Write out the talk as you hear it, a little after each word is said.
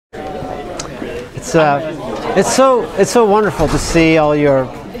It's so wonderful to see all your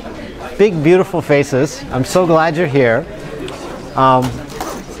big, beautiful faces. I'm so glad you're here.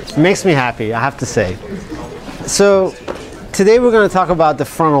 It makes me happy, I have to say. So today we're going to talk about the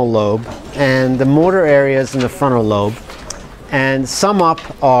frontal lobe and the motor areas in the frontal lobe, and sum up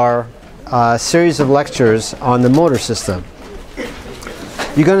our series of lectures on the motor system.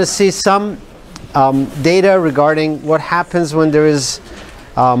 You're going to see some data regarding what happens when there is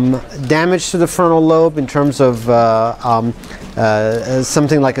damage to the frontal lobe in terms of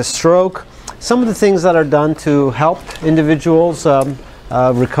something like a stroke. Some of the things that are done to help individuals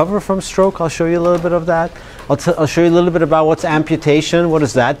recover from stroke, I'll show you a little bit of that. I'll show you a little bit about what's amputation, what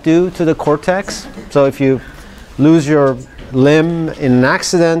does that do to the cortex. So if you lose your limb in an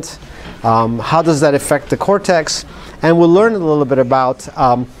accident, how does that affect the cortex? And we'll learn a little bit about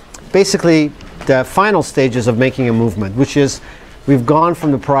basically the final stages of making a movement, which is we've gone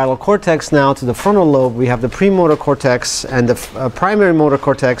from the parietal cortex now to the frontal lobe. We have the premotor cortex and the primary motor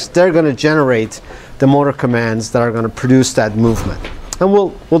cortex. They're going to generate the motor commands that are going to produce that movement. And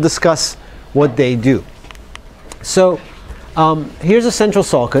we'll discuss what they do. So here's a central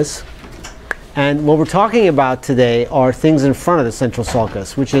sulcus. And what we're talking about today are things in front of the central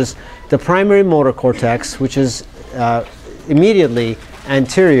sulcus, which is the primary motor cortex, which is immediately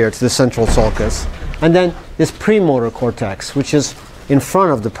anterior to the central sulcus, and then this premotor cortex, which is in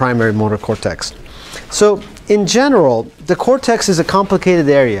front of the primary motor cortex. So in general, the cortex is a complicated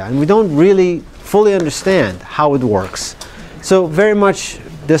area, and we don't really fully understand how it works. So very much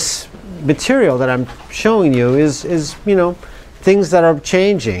this material that I'm showing you is you know, things that are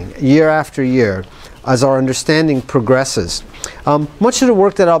changing year after year as our understanding progresses. Much of the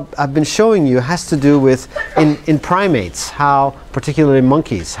work that I've been showing you has to do with in primates, how, particularly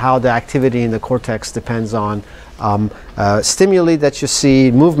monkeys, how the activity in the cortex depends on stimuli that you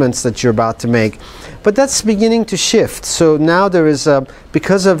see, movements that you're about to make. But that's beginning to shift. So now there is,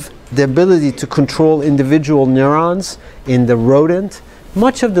 because of the ability to control individual neurons in the rodent,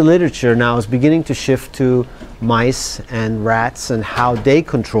 much of the literature now is beginning to shift to mice and rats and how they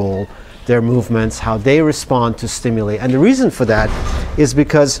control their movements, how they respond to stimuli. And the reason for that is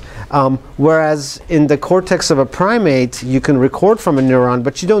because whereas in the cortex of a primate you can record from a neuron,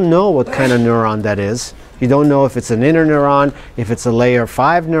 but you don't know what kind of neuron that is. You don't know if it's an inner neuron, if it's a layer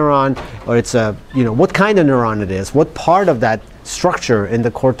 5 neuron, or it's a, you know, what kind of neuron it is, what part of that structure in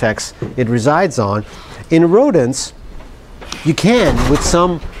the cortex it resides on. In rodents, you can, with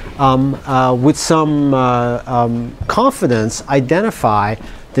some confidence, identify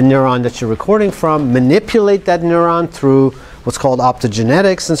the neuron that you're recording from, manipulate that neuron through what's called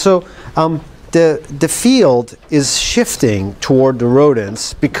optogenetics. And so the field is shifting toward the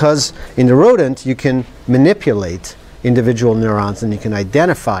rodents, because in the rodent you can manipulate individual neurons and you can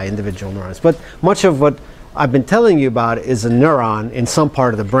identify individual neurons. But much of what I've been telling you about is a neuron in some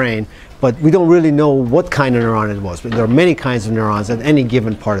part of the brain, but we don't really know what kind of neuron it was. But there are many kinds of neurons at any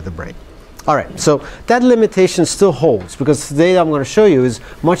given part of the brain. All right, so that limitation still holds, because today I'm going to show you is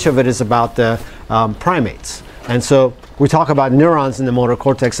much of it is about the primates. And so we talk about neurons in the motor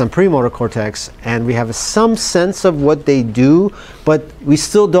cortex and premotor cortex, and we have some sense of what they do, but we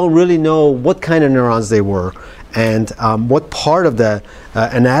still don't really know what kind of neurons they were and what part of the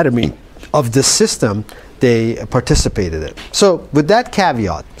anatomy of the system they participated in. So with that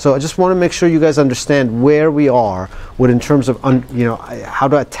caveat, so I just want to make sure you guys understand where we are with in terms of you know, how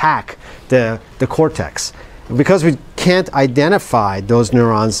to attack the cortex. Because we can't identify those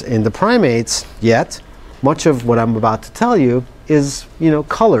neurons in the primates yet, much of what I'm about to tell you is, you know,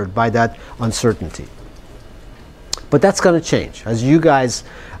 colored by that uncertainty. But that's going to change as you guys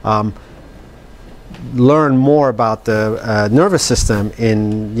learn more about the nervous system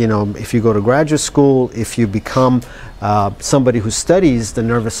in, you know, if you go to graduate school, if you become somebody who studies the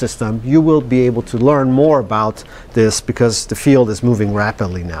nervous system, you will be able to learn more about this because the field is moving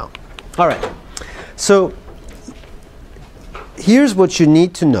rapidly now. All right, so here's what you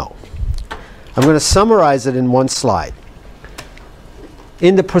need to know. I'm going to summarize it in one slide.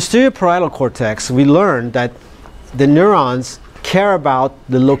 In the posterior parietal cortex, we learned that the neurons care about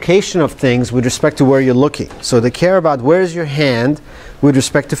the location of things with respect to where you're looking. So they care about where's your hand with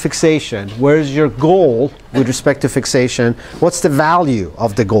respect to fixation, where's your goal with respect to fixation, what's the value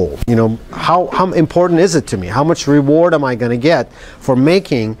of the goal, you know, how important is it to me, how much reward am I going to get for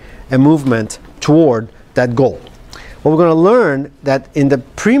making a movement toward that goal. Well, we're going to learn that in the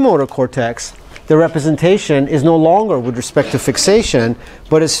premotor cortex, the representation is no longer with respect to fixation,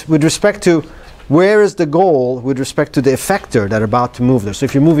 but it's with respect to where is the goal with respect to the effector that are about to move there. So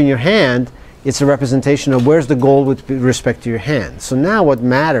if you're moving your hand, it's a representation of where's the goal with respect to your hand. So now what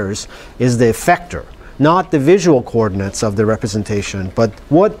matters is the effector, not the visual coordinates of the representation, but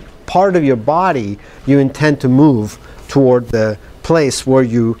what part of your body you intend to move toward the place where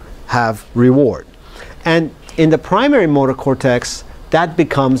you have reward. And in the primary motor cortex, that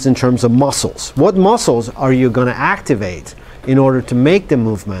becomes in terms of muscles. What muscles are you going to activate in order to make the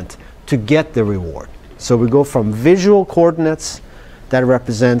movement to get the reward? So we go from visual coordinates that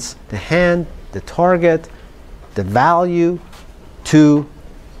represents the hand, the target, the value, to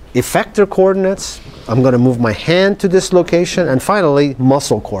effector coordinates. I'm going to move my hand to this location, and finally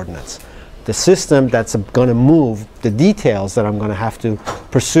muscle coordinates, the system that's going to move the details that I'm going to have to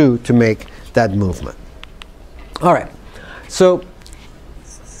pursue to make that movement. All right, so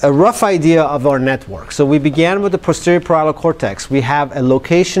a rough idea of our network. So we began with the posterior parietal cortex. We have a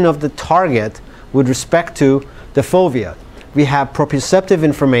location of the target with respect to the fovea. We have proprioceptive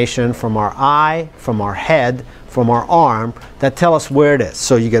information from our eye, from our head, from our arm that tell us where it is.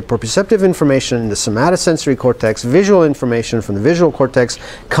 So you get proprioceptive information in the somatosensory cortex, visual information from the visual cortex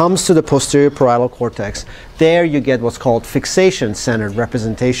comes to the posterior parietal cortex. There you get what's called fixation-centered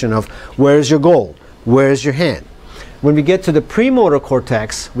representation of where's your goal, where's your hand. When we get to the premotor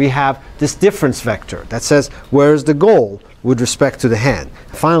cortex, we have this difference vector that says where's the goal with respect to the hand.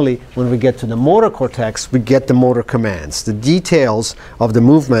 Finally, when we get to the motor cortex, we get the motor commands, the details of the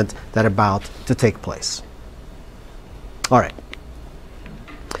movement that are about to take place. All right.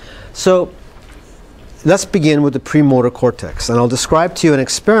 So let's begin with the premotor cortex, and I'll describe to you an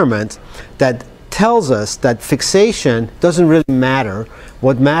experiment that tells us that fixation doesn't really matter.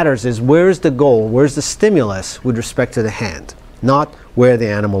 What matters is where's the goal, where's the stimulus with respect to the hand, not where the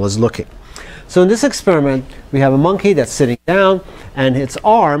animal is looking. So in this experiment, we have a monkey that's sitting down, and its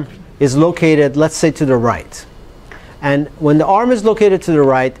arm is located, let's say, to the right. And when the arm is located to the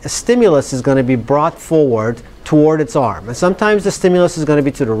right, a stimulus is going to be brought forward toward its arm. And sometimes the stimulus is going to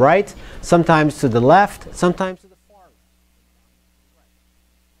be to the right, sometimes to the left, sometimes to the far left.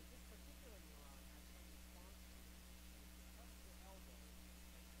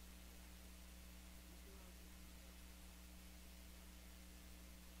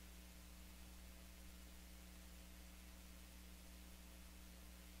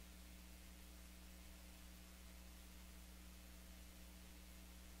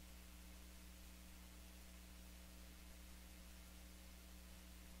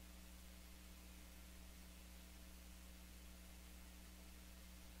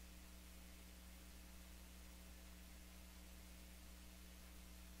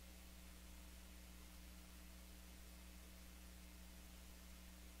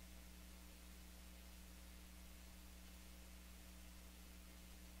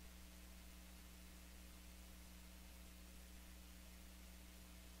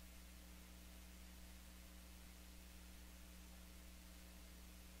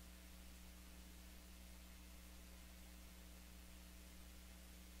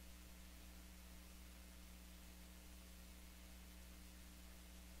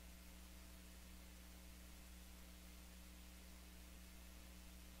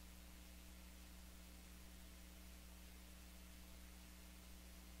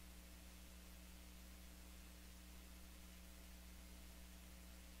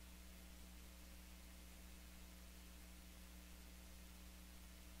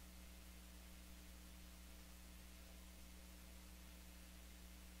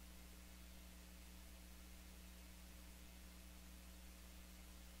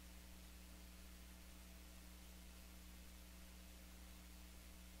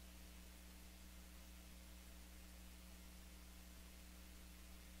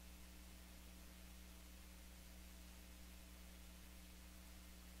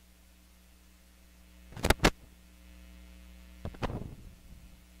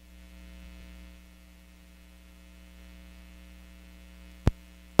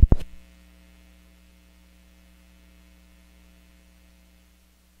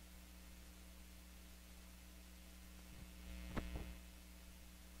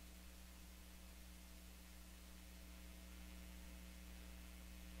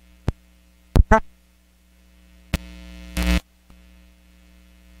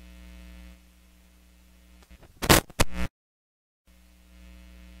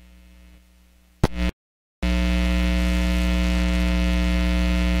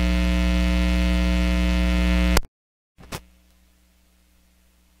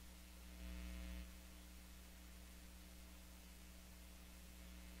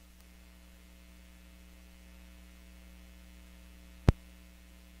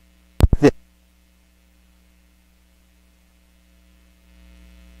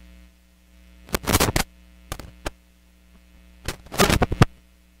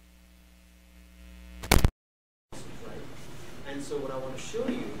 so what I want to show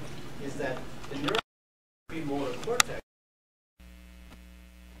you is that the neuromotor cortex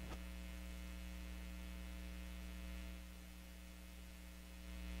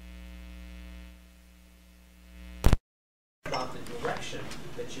about the direction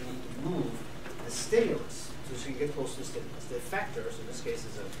that you need to move the stimulus, so you can get close to the stimulus. The effector, so in this case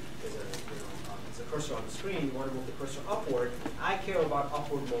is a cursor on the screen. You want to move the cursor upward. I care about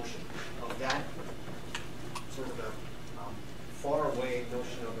upward motion of that sort of a far away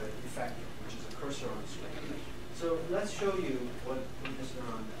notion of an effector, which is a cursor on the screen. So let's show you what this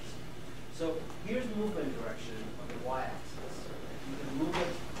neuron does. So here's movement direction of the y-axis. You can move it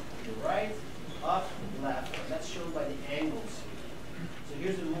to the right, up, left. And that's shown by the angles here. So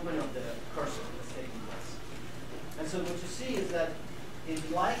here's the movement of the cursor that's taking place. And so what you see is that it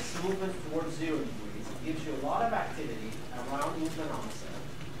likes movement towards 0 degrees. It gives you a lot of activity around movement onset.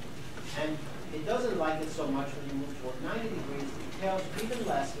 And it doesn't like it so much when you move toward 90 degrees. It tells even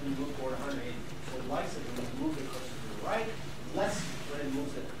less when you move toward 180. So it likes it when you move the cursor to the right, less when it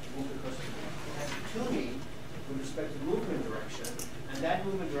moves the cursor to the left. It has tuning with respect to movement direction, and that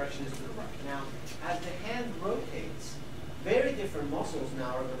movement direction is to the right. Now, as the hand rotates, very different muscles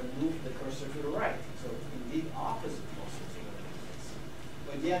now are going to move the cursor to the right. So indeed opposite muscles are going to do this.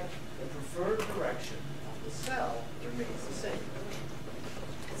 But yet, the preferred direction of the cell remains the same.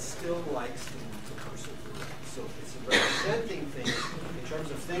 It still likes to move the cursor to the right. So it's representing things in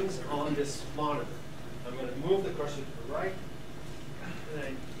terms of things on this monitor. I'm going to move the cursor to the right,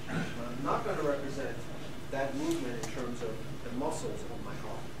 and I'm not going to represent that movement in terms of the muscles of my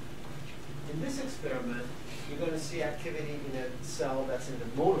arm. In this experiment, you're going to see activity in a cell that's in the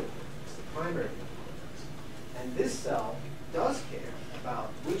motor cortex, the primary motor cortex. And this cell does care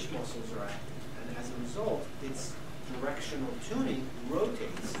about which muscles are active. And as a result, its directional tuning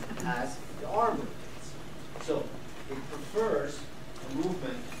rotates as the arm rotates. So it prefers a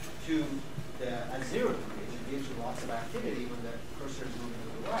movement to at 0 degrees. It gives you lots of activity when the cursor is moving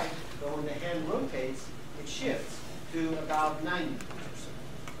to the right. But when the hand rotates, it shifts to about 90 degrees or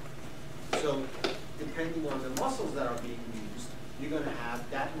so. So depending on the muscles that are being used, you're going to have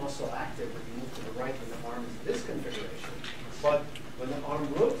that muscle active when you move to the right when the arm is in this configuration. But when the arm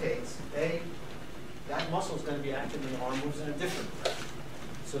rotates, that muscle is going to be active when the arm moves in a different direction.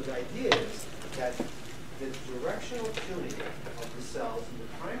 So the idea is that the directional tuning of the cells in the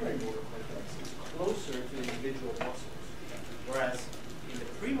primary motor cortex is closer to individual muscles, whereas in the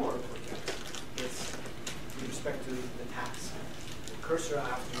premotor cortex, it's with respect to the task. The cursor I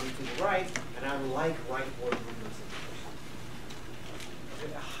have to move to the right, and I would like rightward movements in the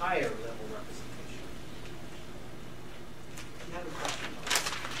cursor. A higher level representation. Do you have a question about that?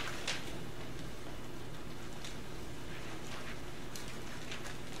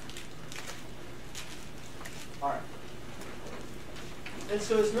 All right. And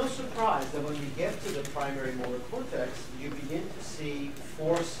so it's no surprise that when you get to the primary motor cortex, you begin to see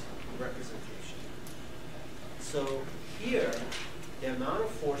force representation. So here, the amount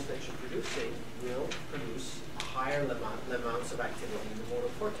of force that you're producing will produce a higher amounts of activity in the motor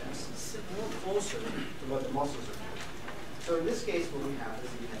cortex. It's more closer to what the muscles are doing. So in this case, what we have is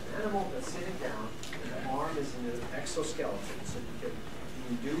we have an animal that's sitting down, and the arm is in the exoskeleton, so you can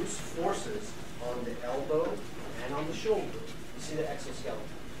induce forces on the elbow and on the shoulder. You see the exoskeleton.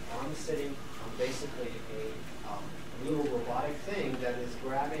 The arm is sitting on basically a little robotic thing that is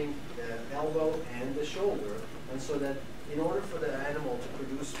grabbing the elbow and the shoulder, and so that in order for the animal to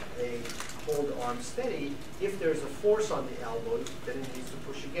produce hold the arm steady, if there's a force on the elbow, then it needs to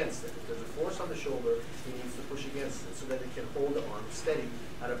push against it. If there's a force on the shoulder, it needs to push against it so that it can hold the arm steady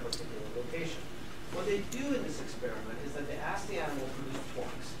at a particular location. What they do in this experiment is that they ask the animal to produce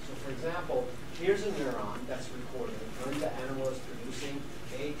torques. So for example, here's a neuron that's recording when the animal is producing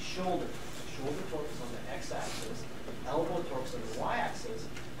a shoulder torque. The shoulder torque is on the x-axis, elbow torque is on the y-axis,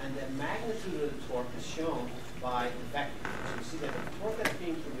 and the magnitude of the torque is shown by the vector. So you see that the torque that's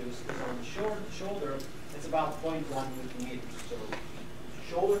being produced is on the shoulder, it's about 0.1 Newton meters. So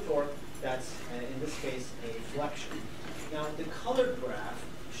shoulder torque, that's in this case a flexion. Now the colored graph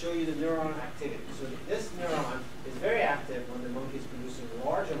show you the neuron activity. So this neuron is very active when the monkey is producing a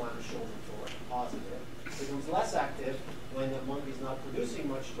large amount of shoulder torque, positive. It becomes less active when the monkey is not producing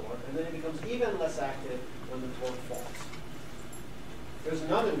much torque, and then it becomes even less active when the torque falls. There's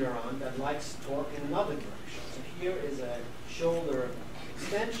another neuron that likes torque in another direction. So here is a shoulder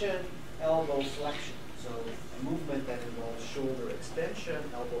extension, elbow flexion. So a movement that involves shoulder extension,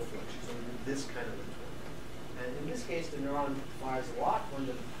 elbow flexion. So we do this kind of a torque. And in this case, the neuron fires a lot when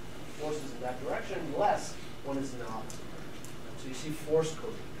the force is in that direction, less when it's in the opposite direction. So you see force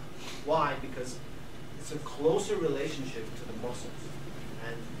coding. Why? Because it's a closer relationship to the muscles.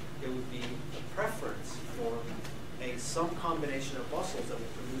 And it would be a preference for some combination of muscles that will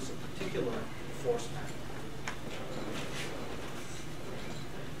produce a particular force pattern.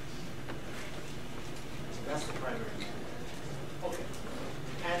 So that's the primary. Okay.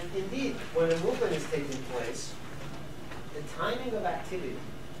 And indeed, when a movement is taking place, the timing of activity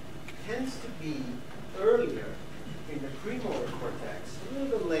tends to be earlier in the premotor cortex, a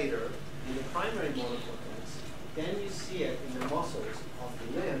little bit later in the primary motor cortex. Then you see it in the muscles of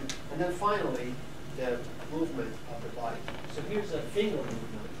the limb, and then finally the movement of the body. So here's a finger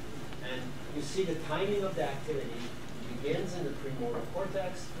movement, and you see the timing of the activity begins in the premotor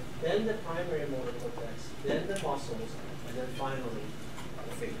cortex, then the primary motor cortex, then the muscles, and then finally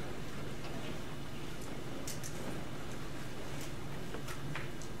the finger.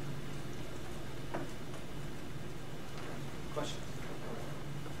 Questions?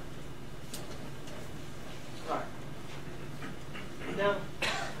 All right. Now,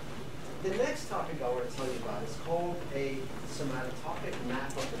 the next topic I want to tell you about is called a somatotopic map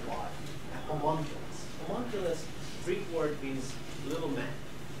of the body, a homunculus. Homunculus, Greek word means little man.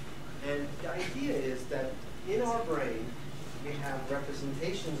 And the idea is that in our brain, we have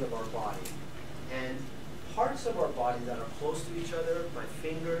representations of our body, and parts of our body that are close to each other, my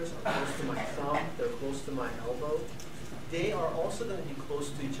fingers are close to my thumb, they're close to my elbow, they are also going to be close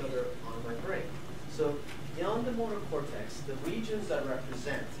to each other on my brain. So beyond the motor cortex, the regions that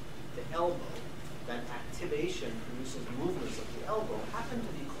represent the elbow, that activation produces movements of the elbow, happen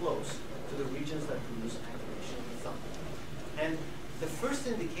to be close to the regions that produce activation of the thumb. And the first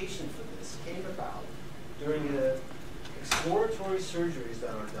indication for this came about during the exploratory surgeries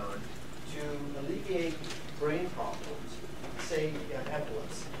that are done to alleviate brain problems, say you have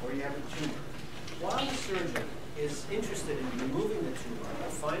epilepsy or you have a tumor. While the surgeon is interested in removing the tumor or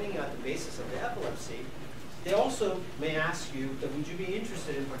finding out the basis of the epilepsy, they also may ask you that would you be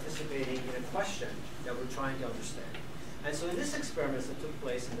interested in participating in a question that we're trying to understand. And so in this experiment that took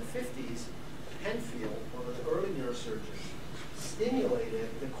place in the 50s, Penfield, one of the early neurosurgeons, stimulated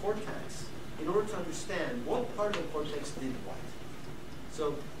the cortex in order to understand what part of the cortex did what.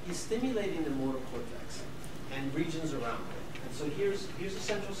 So he's stimulating the motor cortex and regions around it. And so here's the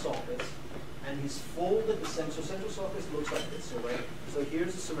central sulcus, and he's folded the central sulcus looks like this. So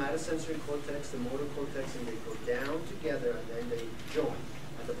here's the somatosensory cortex, the motor cortex, and they go down together, and then they join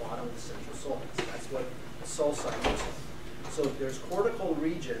at the bottom of the central sulcus. That's what a sulci looks like. So there's cortical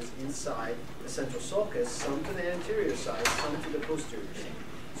regions inside the central sulcus, some to the anterior side, some to the posterior side.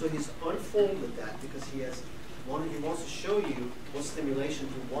 So he's unfolded that because he wants to show you what stimulation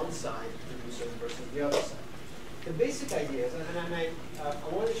to one side produces versus the other side. The basic idea is, and I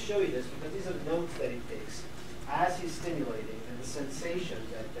want to show you this because these are notes that he takes as he's stimulating and the sensation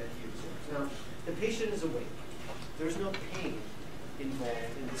that he observes. Now, the patient is awake. There's no pain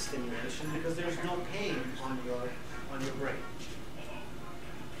involved in the stimulation because there's no pain on your brain.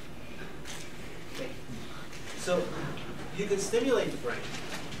 Okay. So you can stimulate the brain,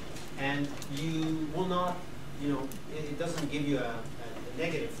 and you will not, it doesn't give you a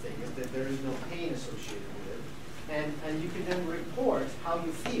negative thing. That there is no pain associated with it. And you can then report how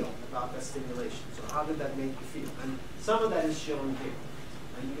you feel about that stimulation. So how did that make you feel? And some of that is shown here.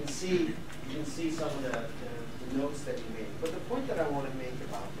 And you can see some of the notes that he made. But the point that I want to make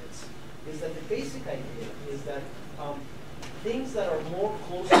about this is that the basic idea is that things that are more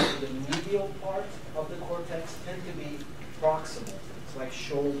closer to the medial part of the cortex tend to be proximal things, like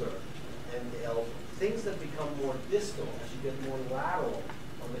shoulder and the elbow. Things that become more distal as you get more lateral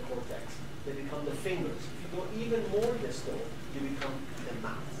on the cortex, they become the fingers. If you go even more distal, you become the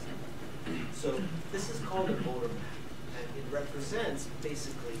mouth. So this is called a motor map, and it represents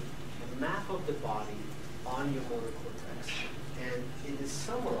basically a map of the body on your motor cortex. And it is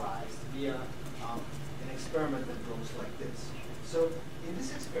summarized via an experiment that goes like this. So in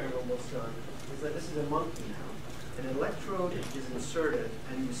this experiment, what's done is that this is a monkey now. An electrode is inserted,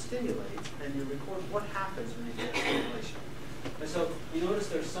 and you stimulate, and you record what happens when you get stimulation. And so you notice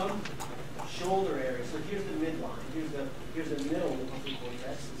there's some shoulder area. So here's the midline. Here's the middle of the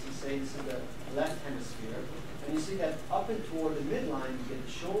cortex. This is the left hemisphere. And you see that up and toward the midline, you get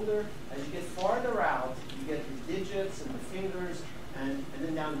the shoulder. As you get farther out, you get the digits and the fingers. And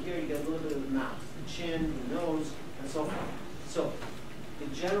then down here, you get a little bit of the mouth, the chin, the nose, and so forth. So the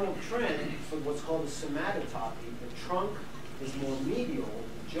general trend for what's called a somatotopy, the trunk is more medial,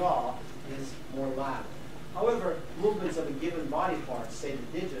 the jaw is more lateral. However, movements of a given body part, say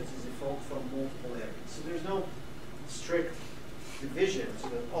the digits, is evoked from multiple areas. So there's no strict division so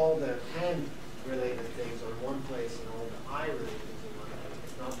that all the hand-related things are in one place and all the eye-related things are in one place.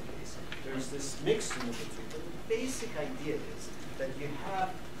 It's not the case. There's this mixture of the two. But the basic idea is that you have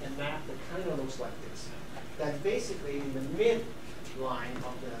a map that kind of looks like this. That basically in the midline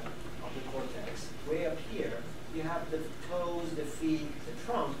of the cortex, way up here, you have the toes, the feet, the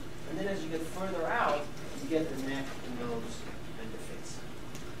trunk, and then as you get further out, you get the neck, the nose, and the face.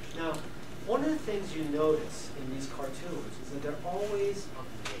 Now, one of the things you notice in these cartoons is that they're always of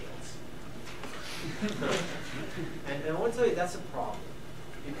males. and I want to tell you that's a problem.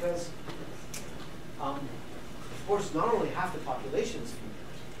 Because, of course, not only half the population is female,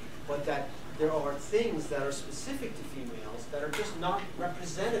 but that there are things that are specific to females that are just not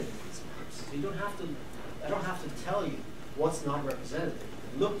represented in these maps. So you don't have to, I don't have to tell you what's not represented.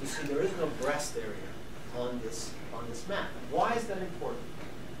 Look to see there is no breast area on this map. And why is that important?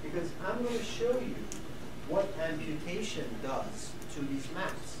 Because I'm going to show you what amputation does to these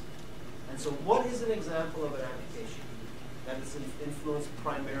maps. And so what is an example of an amputation that is influenced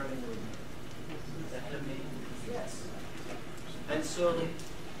primarily in women? Yes. And so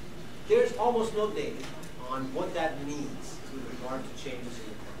there's almost no data on what that means with regard to changes in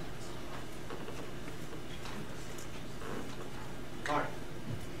the cortex. All right.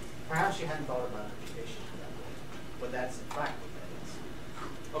 Perhaps you hadn't thought about amputation that way, but that's in fact what that is.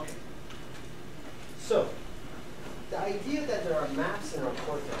 Okay. So the idea that there are maps in our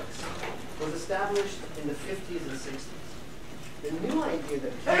cortex was established in the 50s and 60s. The new idea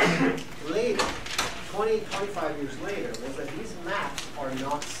that came later, 20, 25 years later, was that these maps are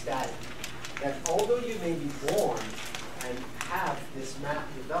not static. That although you may be born and have this map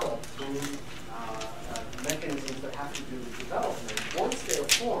developed through mechanisms that have to do with development, once they're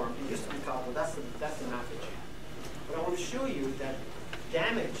formed, it used to be thought, well, that's the map that you have. But I want to show you that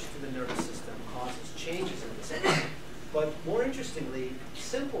damage to the nervous system causes changes in this map. But more interestingly,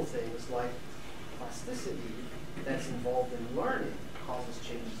 simple things like plasticity that's involved in learning causes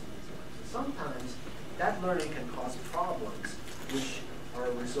changes in these maps. So sometimes that learning can cause problems which are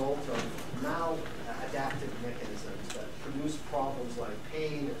a result of maladaptive mechanisms that produce problems like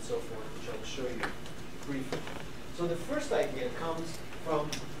pain and so forth, which I'll show you briefly. So the first idea comes from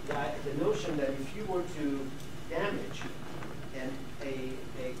the notion that if you were to damage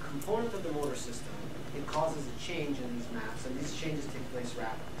a component of the motor system, it causes a change in these maps, and these changes take place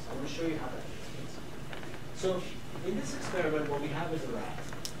rapidly. So I'm going to show you how that takes place. So in this experiment, what we have is a rat.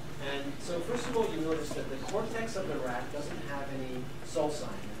 And so first of all, you notice that the cortex of the rat doesn't have any soul sign,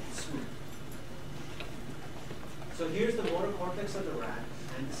 it's smooth. So here's the motor cortex of the rat,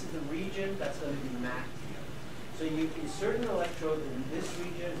 and this is the region that's going to be mapped here. So you insert an electrode in this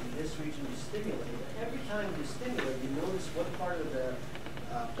region, you stimulate it. Every time you stimulate, you notice what part of the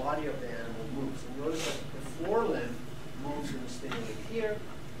body of the animal moves. And notice that the forelimb moves when you stimulate here,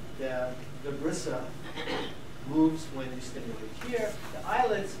 the bristle moves when you stimulate here, the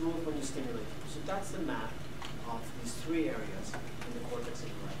eyelids move when you stimulate here. So that's the map of these three areas in the cortex of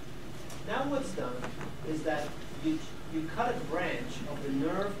the rat. Now what's done is that you cut a branch of the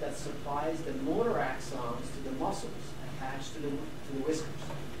nerve that supplies the motor axons to the muscles attached to the whiskers.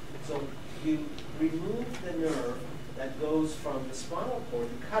 So you remove the nerve that goes from the spinal cord,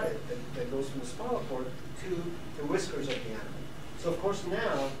 you cut it, that goes from the spinal cord to the whiskers of the animal. So of course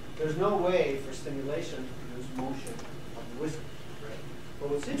now, there's no way for stimulation to produce motion of the whiskers, right? But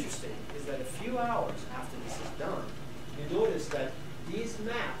what's interesting is that a few hours after this is done, you notice that these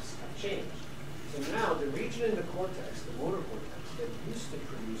maps have changed. So now the region in the cortex, the motor cortex, that used to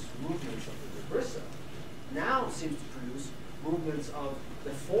produce movements of the bristle, now seems to produce movements of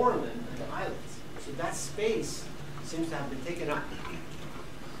the forelimb and the eyelids. So that space seems to have been taken up.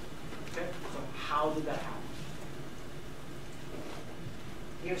 Okay, so how did that happen?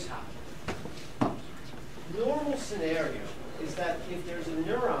 Here's how. Normal scenario is that if there's a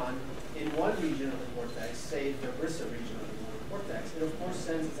neuron in one region of the cortex, say the bristle region of the motor cortex, it of course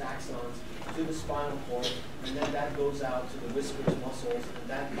sends its axons to the spinal cord, and then that goes out to the whiskers muscles, and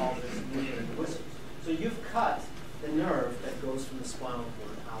that causes movement in the whiskers. So you've cut the nerve that goes from the spinal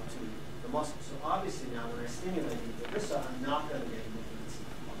cord out to the muscle. So obviously now when I stimulate the bristle, I'm not going to get movements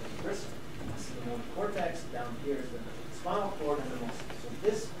of the bristle. This is the motor cortex, down here is the spinal cord and the muscle. So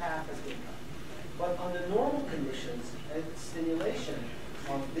this path has been cut. But under normal conditions, stimulation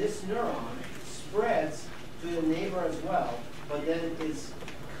of this neuron spreads to the neighbor as well, but then is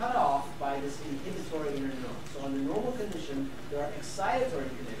cut off by this inhibitory inner neuron. So under normal condition, there are excitatory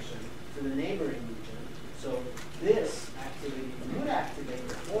connections to the neighboring region. So this activity would activate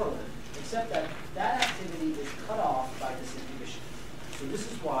the forelimb, except that that activity is cut off by this inhibition. So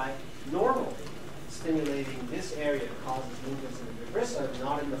this is why normally stimulating this area causes movements in the bristle,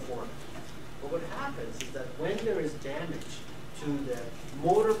 not in the forelimb. But what happens is that when there is damage to the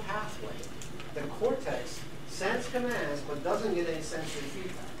motor pathway commands but doesn't get any sensory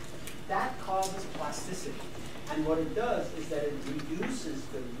feedback. That causes plasticity. And what it does is that it reduces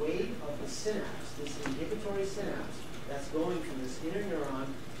the weight of the synapse, this inhibitory synapse, that's going from this inner neuron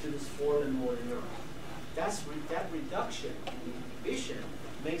to this forelimb motor neuron. That reduction in the inhibition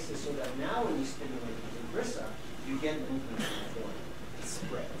makes it so that now when you stimulate the brissa, you get movement in the forelimb. It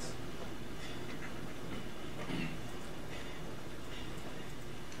spreads.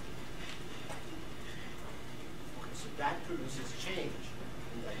 Okay, so that produces change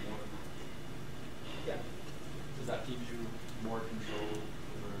in that motor. Yeah. Does that give you more control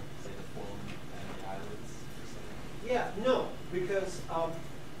over, say, the forelimb and the eyelids? Yeah, no, because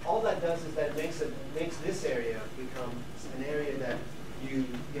all that does is that it makes this area become an area that you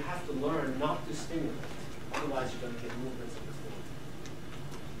have to learn not to stimulate. Otherwise, you're going to get movements of this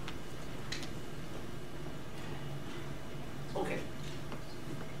thing. Okay.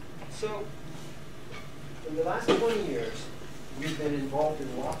 So, in the last 20 years, we've been involved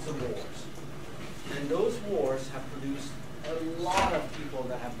in lots of wars. And those wars have produced a lot of people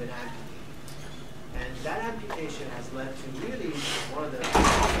that have been amputated. And that amputation has led to really one of the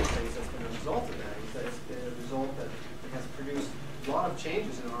awful things that's been a result of that is that it's been a result that it has produced a lot of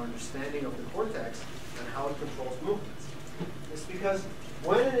changes in our understanding of the cortex and how it controls movements. It's because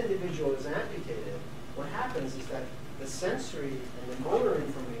when an individual is amputated, what happens is that the sensory and the motor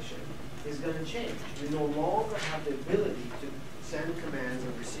information is going to change. We no longer have the ability to send commands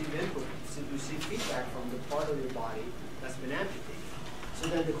and receive input, receive feedback from the part of your body that's been amputated. So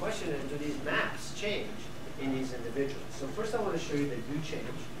then the question is, do these maps change in these individuals? So first I want to show you they do change.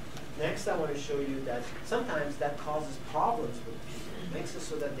 Next I want to show you that sometimes that causes problems with people. It makes it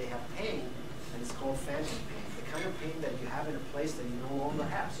so that they have pain, and it's called phantom pain. The kind of pain that you have in a place that you no longer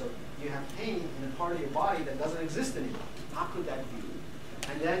have. So you have pain in a part of your body that doesn't exist anymore. How could that be?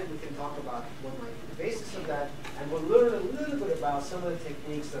 And then we can talk about what might be the basis of that, and we'll learn a little bit about some of the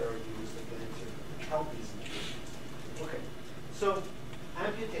techniques that are used again to help these individuals. Okay, so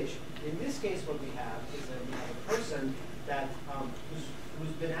amputation. In this case, what we have is that we have a person that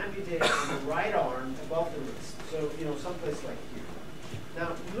who's been amputated from the right arm above the wrist. So someplace like here.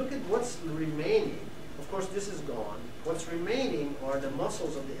 Now look at what's remaining. Of course, this is gone. What's remaining are the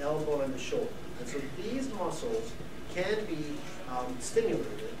muscles of the elbow and the shoulder. And so these muscles can be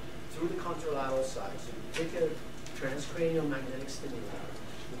stimulated through the contralateral side. So you take a transcranial magnetic stimulator,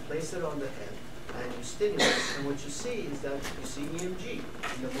 you place it on the head, and you stimulate, and what you see is that you see EMG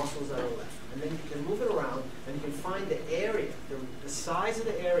in the muscles that are left. And then you can move it around, and you can find the area, the size of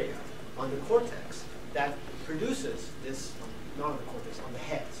the area on the cortex that produces this, not on the cortex, on the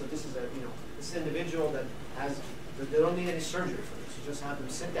head. So this is this individual that they don't need any surgery for this. You just have them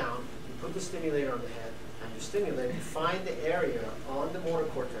sit down, you put the stimulator on the head, and you stimulate, you find the area on the motor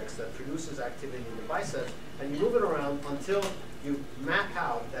cortex that produces activity in the biceps, and you move it around until you map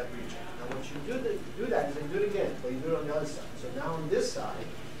out that region. Now, once you do that, you can do it again, but you do it on the other side. So now on this side,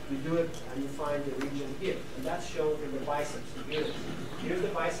 you do it and you find the region here. And that's shown in the biceps. So here's the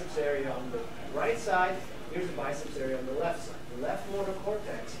biceps area on the right side, here's the biceps area on the left side. The left motor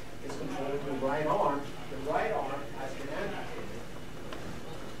cortex is controlling the right arm. The right arm has been amputated.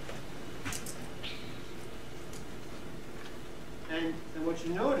 And what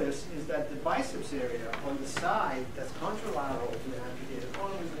you notice is that the biceps area on the side that's contralateral to the amputated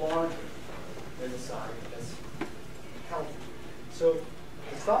arm is larger than the side that's healthy. So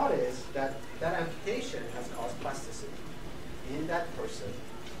the thought is that that amputation has caused plasticity in that person,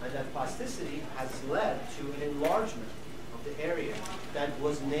 and that plasticity has led to an enlargement of the area that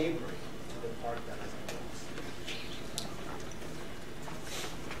was neighboring to the part that has been lost.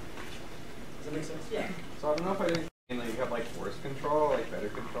 Does that make sense? Yeah. So I don't know if I didn't. You have worse control, better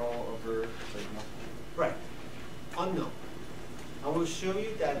control over Right. Unknown. I will show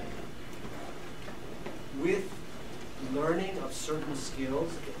you that with learning of certain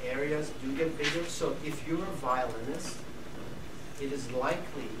skills, the areas do get bigger. So if you're a violinist, it is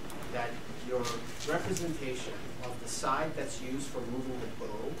likely that your representation of the side that's used for moving the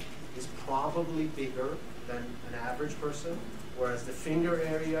bow is probably bigger than an average person, whereas the finger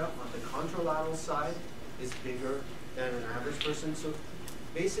area on the contralateral side is bigger than an average person. So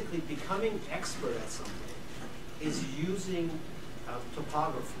basically becoming expert at something is using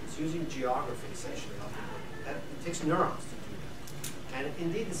topography, it's using geography essentially. It takes neurons to do that. And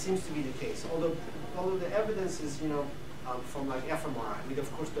indeed it seems to be the case. Although the evidence is, from fMRI, we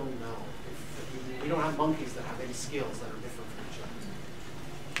of course don't know. We don't have monkeys that have any skills that are different from each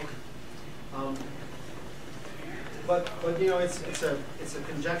other. Okay. But it's a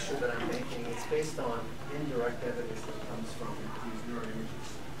conjecture that I'm making. It's based on indirect evidence that comes from these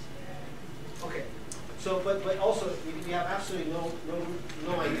neuroimages. Okay, but also we have absolutely no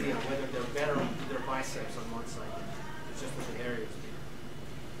idea whether they're better with their biceps on one side. It's just that the area is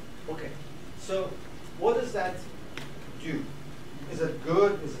bigger. Okay, so what does that do? Is it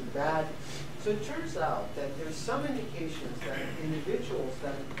good? Is it bad? So it turns out that there's some indications that individuals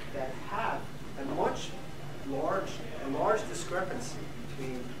that have a large discrepancy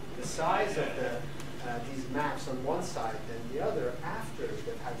between the size of these maps on one side than the other after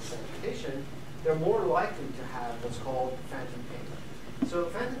they've had this amputation, they're more likely to have what's called phantom pain. So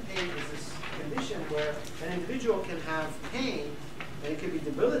phantom pain is this condition where an individual can have pain, and it can be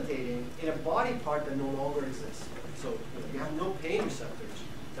debilitating in a body part that no longer exists. So you have no pain receptors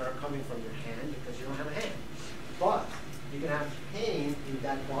that are coming from your hand because you don't have a hand. But you can have pain in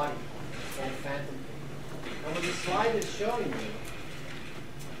that body part, called phantom pain. And what the slide is showing you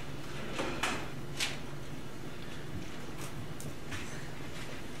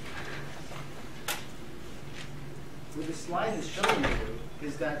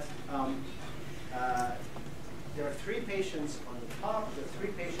is that there are 3 patients on the top, there are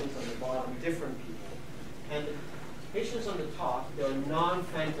 3 patients on the bottom, different people. And the patients on the top, they are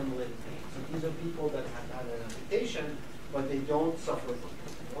non-phantom limb pain. So these are people that have had an amputation, but they don't suffer from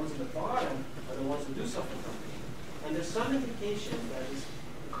pain. The ones on the bottom are the ones who do suffer from pain. And there's some indication that this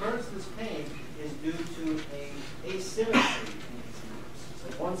occurrence of this pain is due to an asymmetry in these nerves. So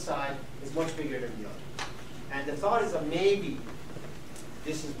one side is much bigger than the other. And the thought is that maybe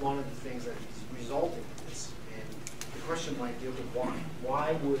this is one of the things that is resulting in this. And the question might deal with why.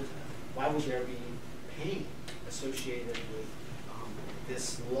 Why would there be pain associated with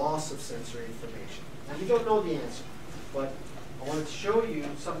this loss of sensory information? And we don't know the answer, but I wanted to show you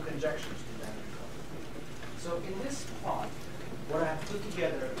some conjectures to that. So in this plot, what I have put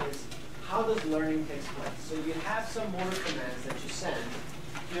together is how does learning take place. So you have some motor commands that you send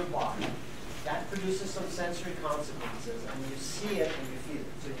to your body. That produces some sensory consequences, and you see it and you feel it.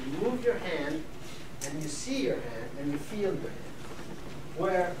 So you move your hand, and you see your hand, and you feel your hand.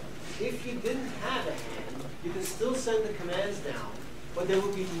 Where if you didn't have a hand, you could still send the commands down, but there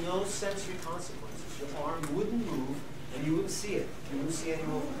would be no sensory consequences. Your arm wouldn't move, and you wouldn't see it. You wouldn't see any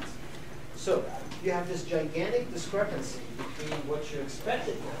movements. So you have this gigantic discrepancy between what you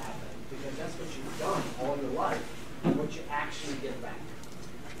expected to happen, because that's what you've done all your life, and what you actually get back.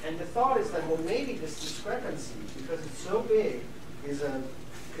 And the thought is that, well, maybe this discrepancy, because it's so big, is a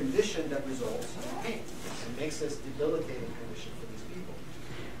condition that results in pain and makes this debilitating condition for these people.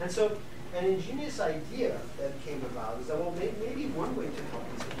 And so an ingenious idea that came about is that, well, maybe one way to help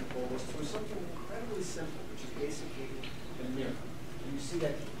these people was through something incredibly simple, which is basically a mirror. And you see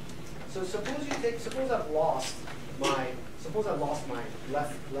that. So suppose I've lost my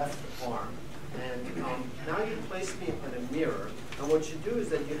left arm, and now you place me on a mirror, and what you do is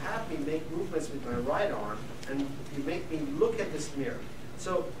that you have me make movements with my right arm, and you make me look at this mirror.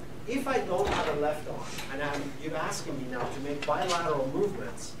 So if I don't have a left arm, and you're asking me now to make bilateral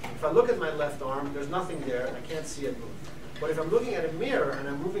movements, if I look at my left arm, there's nothing there, I can't see it move. But if I'm looking at a mirror and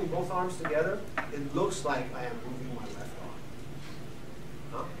I'm moving both arms together, it looks like I am moving my left arm.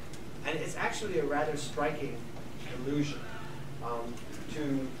 Huh? And it's actually a rather striking illusion.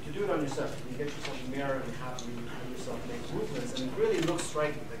 To do it on yourself, you get yourself a mirror and have yourself make movements, and it really looks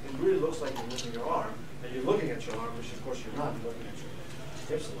striking. Like it really looks like you're moving your arm, and you're looking at your arm, which of course you're not. You're looking at your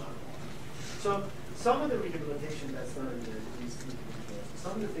hips a lot. So some of the rehabilitation that's done in these individuals,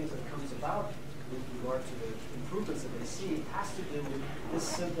 some of the things that comes about with regard to the improvements that they see has to do with this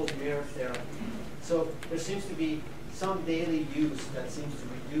simple mirror therapy. So there seems to be some daily use that seems to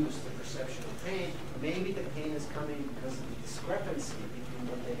reduce the perception of pain. Maybe the pain is coming because of the discrepancy between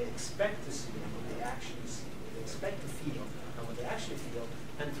what they expect to see and what they actually see, what they expect to feel and what they actually feel.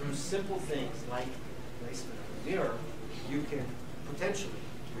 And through simple things like placement of a mirror, you can potentially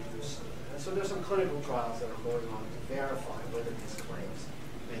reduce some of that. And so there's some clinical trials that are going on to verify whether these claims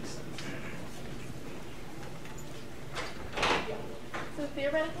make sense. So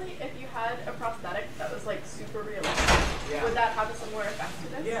theoretically, if you had a prosthetic that was like super realistic, would that have a similar effect to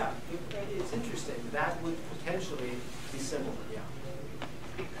this? Yeah, it's interesting. That would potentially be similar. Yeah.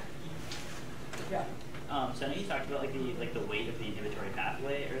 Yeah. So I know you talked about like the weight of the inhibitory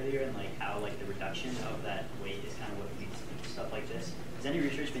pathway earlier, and like how like the reduction of that weight is kind of what leads to stuff like this. Has any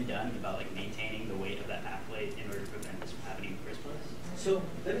research been done about like maintaining the weight of that pathway in order to prevent this from happening in the first place? So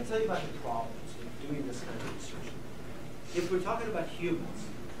let me tell you about the problems with doing this kind of research. If we're talking about humans,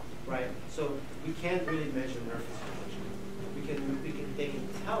 right? So we can't really measure nerve physiology. They can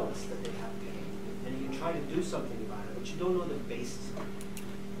tell us that they have pain, and you can try to do something about it, but you don't know the basis of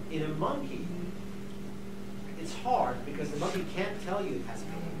it. In a monkey, it's hard because the monkey can't tell you it has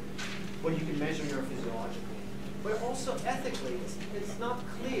pain. what you can measure neurophysiologically. But also ethically, it's not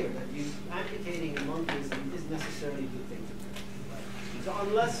clear that amputating in monkeys is necessarily a good thing to do. Right? So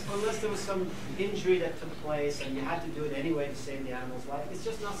unless there was some injury that took place and you had to do it anyway to save the animal's life, it's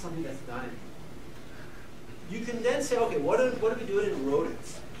just not something that's done anymore. You can then say, okay, what do we do it in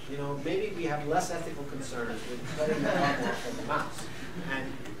rodents? You know, maybe we have less ethical concerns with cutting the arm off of the mouse.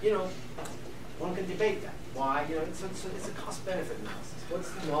 And, you know, one can debate that. Why? You know, it's a cost-benefit analysis.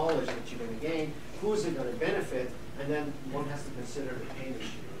 What's the knowledge that you're going to gain? Who is it going to benefit? And then one has to consider the pain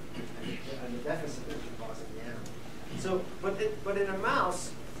issue and the deficit that you're causing the animal. So, but in a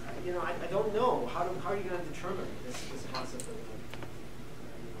mouse, you know, I don't know. How are you going to determine this concept of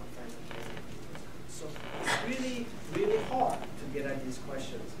so it's really, really hard to get at these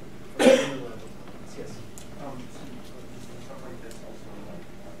questions from a human level. Yes? Stuff like this also like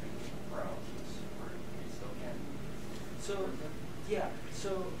paralysis, where you still can. So, yeah.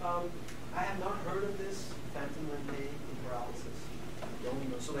 So I have not heard of this phantom limb pain and paralysis. I don't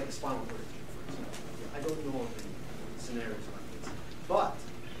know. So like a spinal cord injury, for example. I don't know of any scenarios like this. But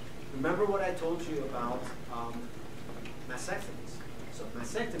remember what I told you about mastectomies. So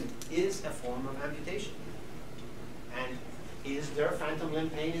mastectomy is a form of amputation. And is there phantom limb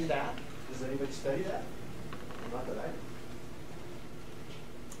pain in that? Does anybody study that? Not that I do.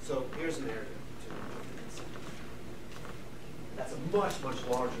 So here's an area to consider. That's a much, much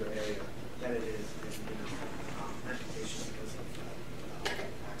larger area than it is in amputation because of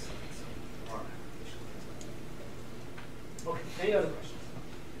accidents or amputation. Okay, any other questions?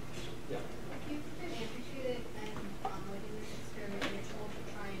 Yeah. You've been amputated and within this experiment, you're told to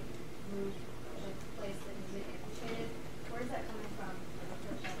try and move the place that you've been amputated. Where's that coming from? The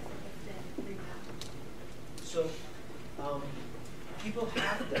prosthetic that's been remounted? So people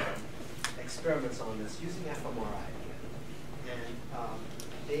have done experiments on this using fMRI again. And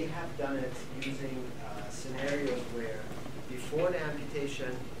they have done it using scenarios where before the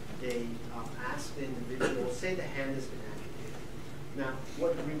amputation, they ask the individual, say the hand has been amputated. Now,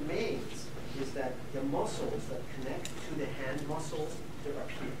 what remains is that the muscles that connect to the hand muscles, they're up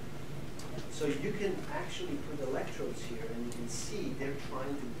here. So you can actually put electrodes here and you can see they're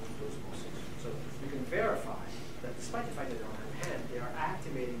trying to move those muscles. So you can verify that despite the fact that they don't have a hand, they are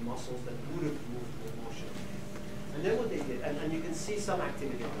activating muscles that would have moved with motion. And then what they did, and you can see some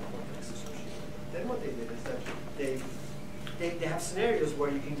activity on the cortex associated with it. Then what they did is that they have scenarios where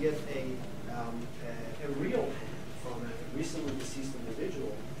you can get a real hand from a recently deceased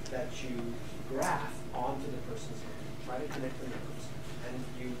individual that you graft onto the person's hand, try to connect the nerves, and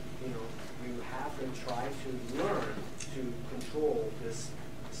you have them try to learn to control this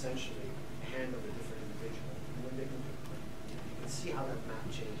essentially hand of a different individual. And when they can do it, you can see how that map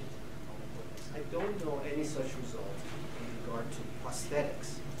changes on the cortex. I don't know any such result in regard to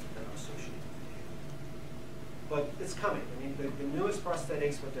prosthetics that are associated with the hand. But it's coming. I mean, the newest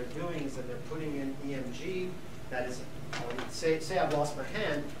prosthetics, what they're doing is that they're putting in EMG. That is, say I've lost my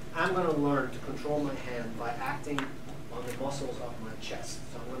hand, I'm going to learn to control my hand by acting on the muscles of my chest.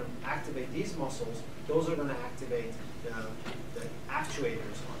 So I'm going to activate these muscles. Those are going to activate the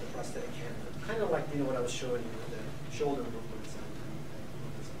actuators on the prosthetic hand. Kind of like what I was showing you with the shoulder movements and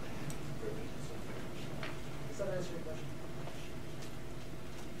movements of the hand. Does that answer your question?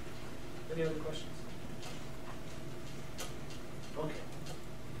 Any other questions? Okay.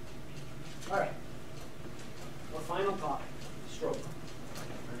 All right. Our final topic, stroke,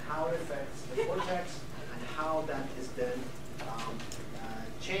 and how it affects the cortex and how that is then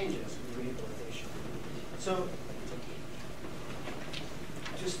changes with rehabilitation. So,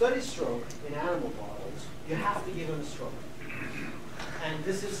 to study stroke in animal models, you have to give them a stroke. And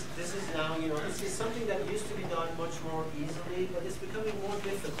this is now, this is something that used to be done much more easily, but it's becoming more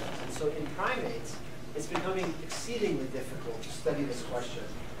difficult. And so in primates, it's becoming exceedingly difficult to study this question.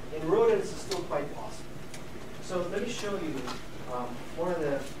 In rodents, it's still quite possible. So let me show you one of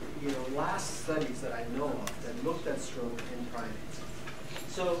the last studies that I know of that looked at stroke in primates.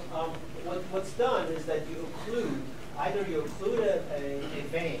 So what's done is that you occlude a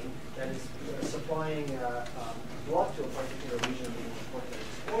vein that is supplying blood to a particular region of the cortex,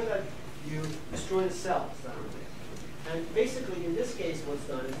 or that you destroy the cells that are there. And basically, in this case, what's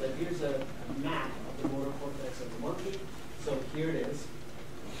done is that here's a map of the motor cortex of the monkey. So here it is,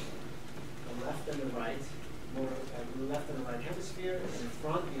 the left and the right. The left and the right hemisphere. In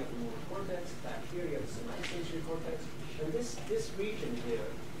front, you have the motor cortex. Back here, you have the somatosensory cortex. And this region here,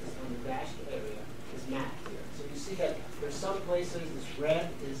 this on the dashed area, is mapped here. So you see that there's some places, this red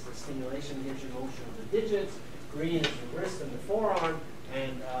is the stimulation range of motion of the digits, green is the wrist and the forearm,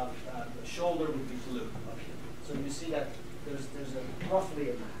 and the shoulder would be blue up here. So you see that there's roughly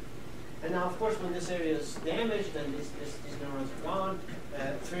a map. And now, of course, when this area is damaged and these neurons are gone,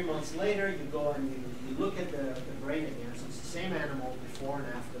 3 months later, you go and you look at the brain again. So it's the same animal before and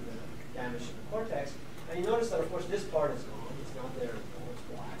after the damage to the cortex. And you notice that, of course, this part is gone. It's not there anymore. It's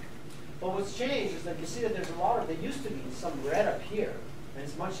black. But what's changed is that you see that there's a lot of, there used to be some red up here, and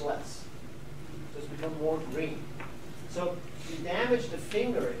it's much less. So it's become more green. So you damage the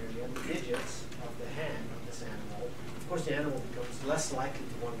finger area, the digits of the hand of this animal. Of course, the animal becomes less likely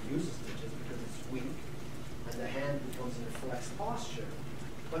to want to use its digits because it's weak, and the hand becomes in a flexed posture.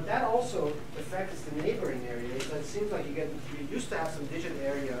 But that also affects the neighboring areas. It seems like you used to have some digit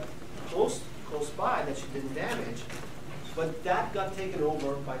area close by that you didn't damage, but that got taken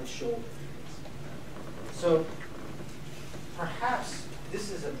over by the shoulder. So perhaps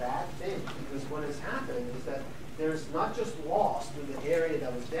this is a bad thing, because what is happening is that there's not just loss to the area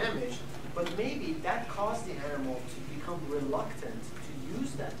that was damaged, but maybe that caused the animal to become reluctant to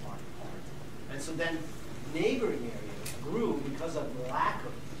use that body part. And so then neighboring areas grew because of lack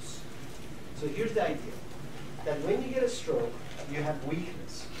of use. So here's the idea, that when you get a stroke, you have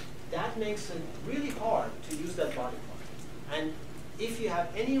weakness. That makes it really hard to use that body part. And if you have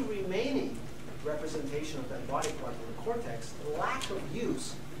any remaining representation of that body part in the cortex, the lack of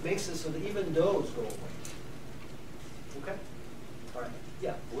use makes it so that even those go away. Okay? All right.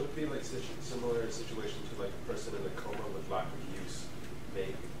 Yeah? Would it be like similar situation to like a person in a coma with lack of use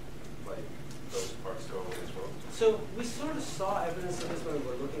make like those parts go away as well? So we sort of saw evidence of this when we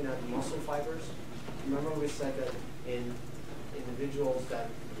were looking at muscle fibers. Remember we said that in individuals that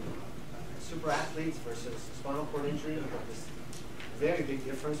super athletes versus spinal cord injury, you have this very big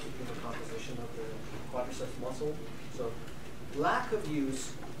difference between the composition of the quadriceps muscle. So lack of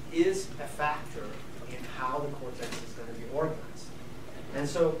use is a factor in how the cortex is going to be organized. And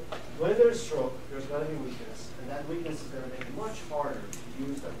so when there's stroke, there's going to be weakness, and that weakness is going to make it much harder to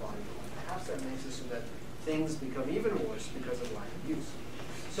use that body part. Perhaps that makes it so that things become even worse because of lack of use.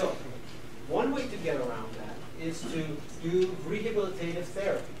 So one way to get around that is to do rehabilitative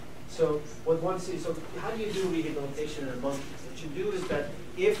therapy. So what one sees, so how do you do rehabilitation in a monkey? What you do is that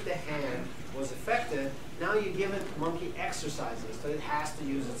if the hand was affected, now you give it monkey exercises, so it has to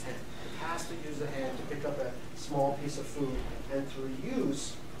use its hand. It has to use the hand to pick up a small piece of food, and through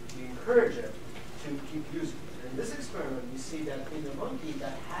use, you encourage it to keep using it. And in this experiment, you see that in the monkey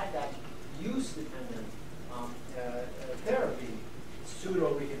that had that use-dependent therapy,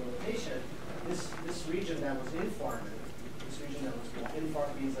 pseudo-rehabilitation, this region that was infarcted, this region that was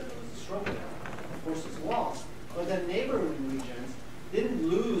infarct means that there was a stroke there, of course is lost, but the neighboring regions didn't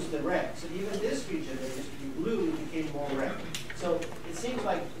lose the red. So even this region that used to be blue became more red. So it seems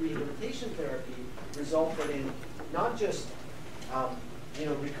like rehabilitation therapy resulted in not just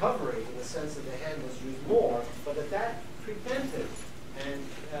recovery in the sense that the hand was used more, but that prevented and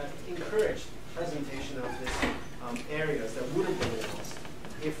encouraged presentation of these areas that would have been lost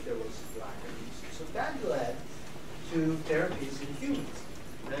if there was lack of use. So that led to therapies in humans.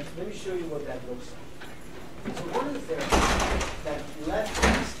 And let me show you what that looks like. So one of the therapies that led to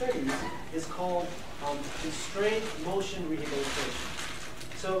these studies is called constrained motion rehabilitation.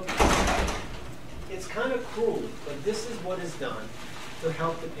 So it's kind of cruel, but this is what is done to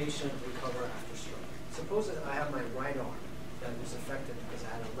help the patient recover after stroke. Suppose that I have my right arm that was affected because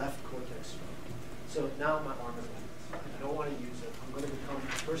I had a left cortex stroke. So now my arm is like this. I don't want to use it. I'm going to become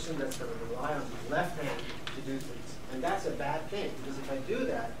a person that's going to rely on my left hand to do things. And that's a bad thing, because if I do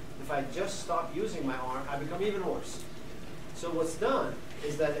that, if I just stop using my arm, I become even worse. So what's done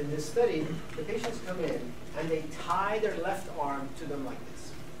is that in this study, the patients come in and they tie their left arm to them like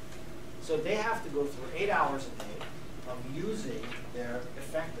this. So they have to go through 8 hours a day of using their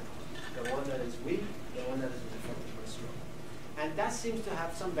affected arm, the one that is weak, the one that is affected by stroke. And that seems to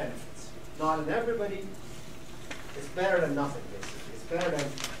have some benefits. Not in everybody. It's better than nothing, basically. It's better than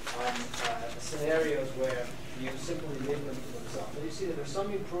scenarios where you simply leave them to themselves. So you see that there's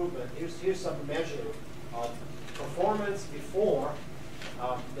some improvement. Here's some measure of performance before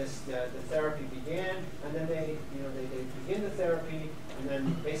the therapy began, and then they begin the therapy, and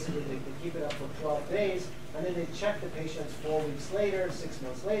then basically they keep it up for 12 days, and then they check the patients 4 weeks later, 6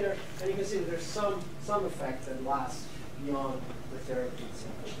 months later, and you can see that there's some effect that lasts beyond the therapy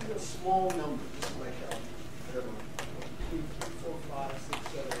itself. These are small numbers, like I don't know, 2, 4, 5, 6,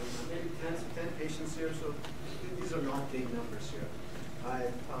 7, maybe 10 patients here, so these are not big numbers here.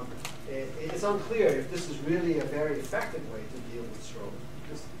 It's unclear if this is really a very effective way to deal with stroke,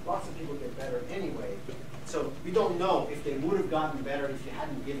 because lots of people get better anyway. So we don't know if they would have gotten better if you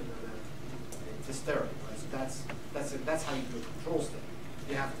hadn't given them this therapy. Right? So that's how you do a control study.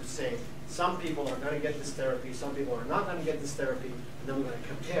 you have to say, some people are going to get this therapy, some people are not going to get this therapy, and then we're going to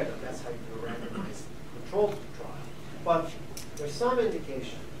compare them. That's how you do a randomized controlled trial. But there's some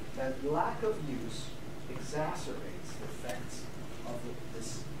indication that lack of use exacerbates the effects of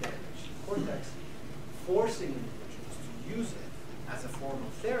this damage to the cortex. Forcing individuals to use it as a form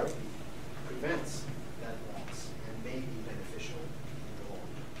of therapy prevents that loss and may be beneficial in the long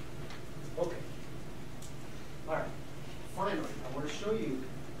term. Okay. All right. Finally, I want to show you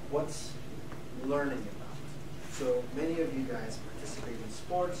what's learning about. So many of you guys participate in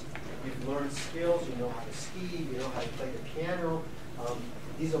sports. You've learned skills. You know how to ski. You know how to play the piano.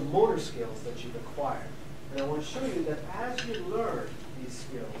 These are motor skills that you've acquired. And I want to show you that as you learn these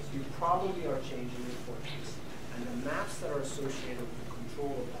skills, you probably are changing your cortex. And the maps that are associated with the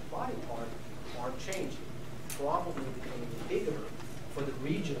control of that body part are changing, probably becoming bigger for the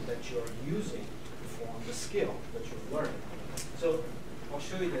region that you're using to perform the skill that you're learning. So I'll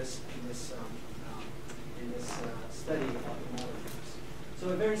show you this in this study of the motor groups. So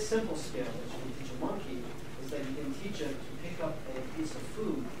a very simple skill that you can teach a monkey is that you can teach it to pick up a piece of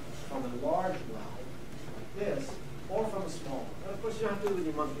food from a large well, like this, or from a small one. And of course, you don't have to do it with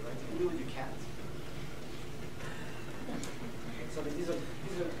your monkey, right? You can do it with your cat. So these are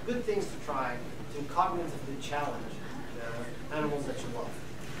good things to try to cognitively challenge the animals that you love.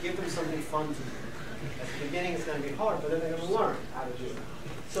 Give them something fun to do. At the beginning, it's going to be hard, but then they're going to learn how to do it.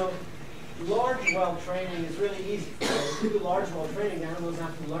 So large well training is really easy. So if you do large well training, the animals don't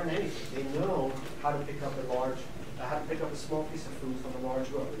have to learn anything. They know how to pick up a small piece of food from a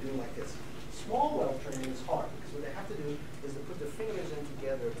large well. They do it like this. Small well training is hard because what they have to do is to put their fingers in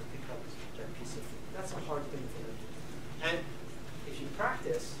together to pick up that piece of food. That's a hard thing for them to do. And if you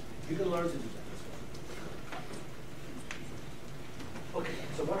practice, you can learn to do that as well. Okay,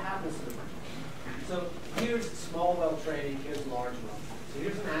 so what happens to the brain? So here's small well training, here's large well training. So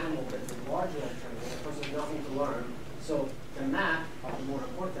here's an animal that's in large well training, of course there's nothing to learn. So the map of the motor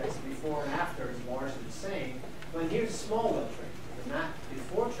cortex before and after is largely the same. But here's small well training. The map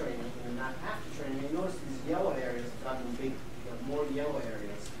before training and the map after training, you notice these yellow areas have gotten big. You have more yellow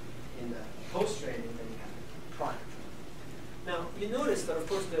areas in the post-training than you have prior training. Now, you notice that, of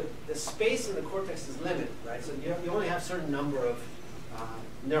course, the space in the cortex is limited, right? So you only have a certain number of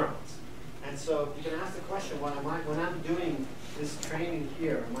neurons. And so you can ask the question, when I'm doing this training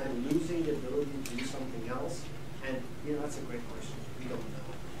here, am I losing the ability to do something else? And, that's a great question. We don't know.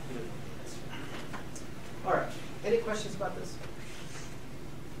 We don't know the answer. All right. Any questions about this?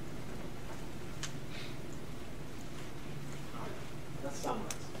 All right. Let's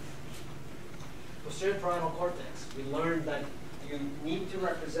summarize. Posterior parietal cortex. We learned that you need to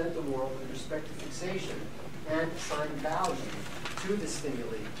represent the world with respect to fixation and assign value to the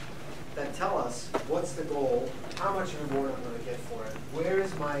stimuli that tell us what's the goal, how much reward I'm going to get for it, where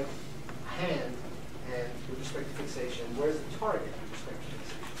is my hand, and with respect to fixation, where's the target with respect to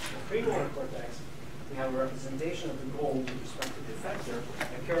fixation. In the premotor cortex, we have a representation of the goal with respect to the effector.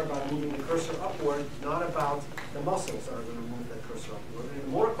 I care about moving the cursor upward, not about the muscles that are going to move that cursor upward. In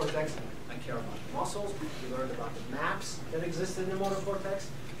the motor cortex, I care about the muscles. We learned about the maps that exist in the motor cortex,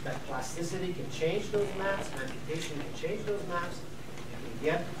 that plasticity can change those maps, amputation can change those maps. You can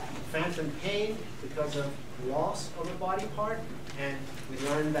get phantom pain because of loss of a body part, and we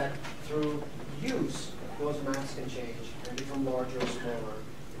learned that through use, those maps can change and become larger or smaller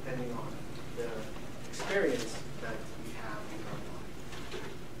depending on the experience that we have in our body.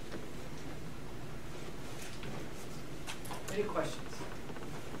 Any questions?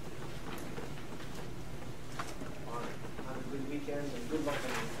 All right. Have a good weekend and good luck on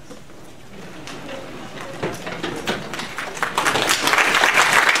your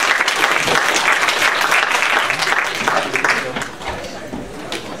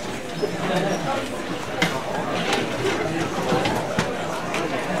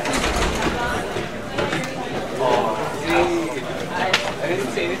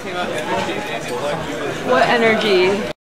What energy?